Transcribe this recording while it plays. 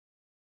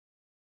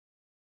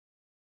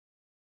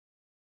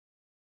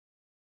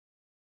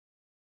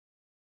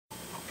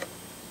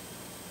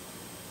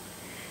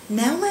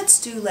Now let's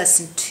do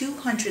lesson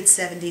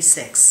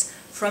 276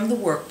 from the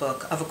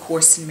workbook of A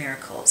Course in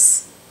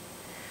Miracles.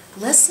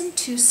 Lesson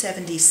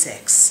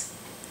 276.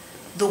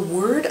 The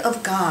Word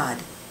of God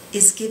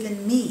is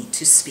given me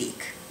to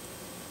speak.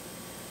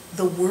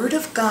 The Word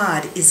of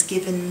God is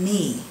given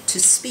me to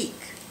speak.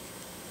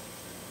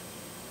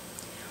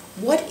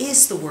 What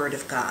is the Word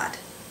of God?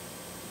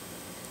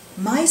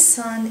 My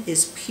Son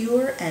is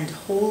pure and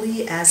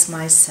holy as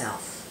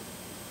myself.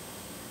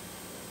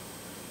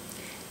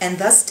 And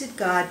thus did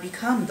God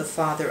become the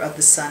Father of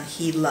the Son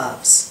he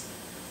loves,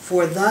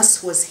 for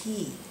thus was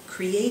he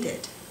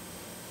created.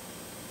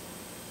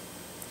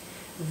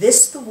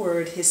 This the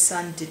Word his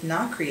Son did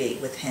not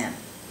create with him,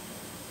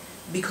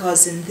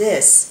 because in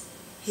this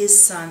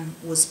his Son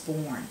was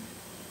born.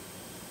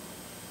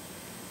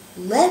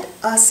 Let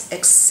us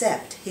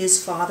accept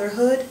his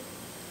fatherhood,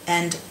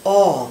 and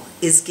all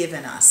is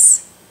given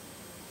us.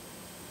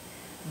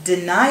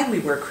 Deny we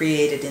were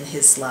created in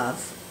his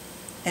love,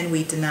 and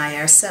we deny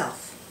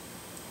ourselves,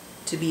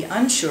 to be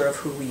unsure of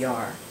who we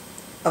are,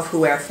 of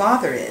who our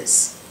Father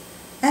is,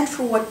 and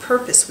for what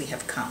purpose we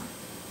have come.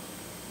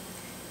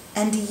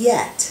 And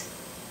yet,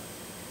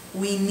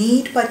 we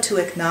need but to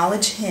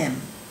acknowledge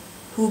him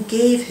who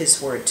gave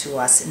his word to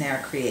us in our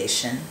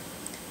creation,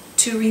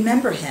 to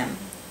remember him,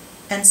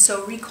 and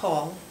so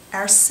recall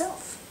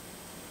ourself.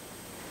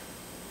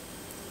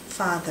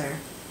 Father,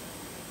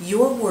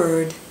 your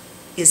word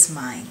is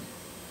mine,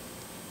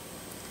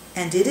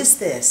 and it is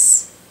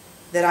this,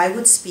 that I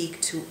would speak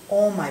to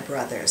all my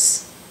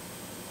brothers,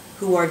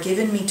 who are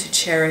given me to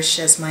cherish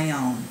as my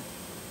own,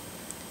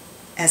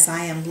 as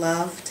I am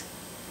loved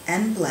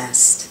and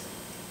blessed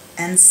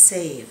and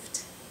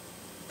saved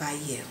by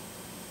you.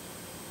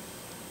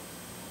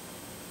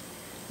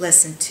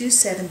 Lesson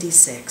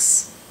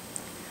 276.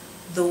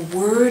 The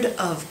Word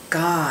of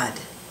God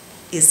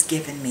is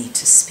given me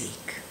to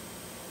speak.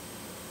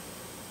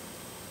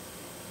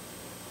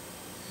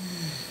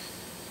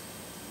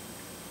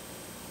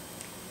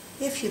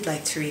 If you'd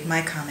like to read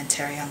my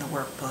commentary on the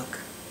workbook,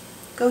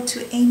 go to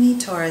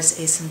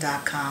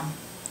amytorresason.com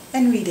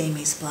and read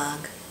Amy's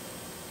blog.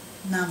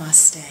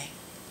 Namaste.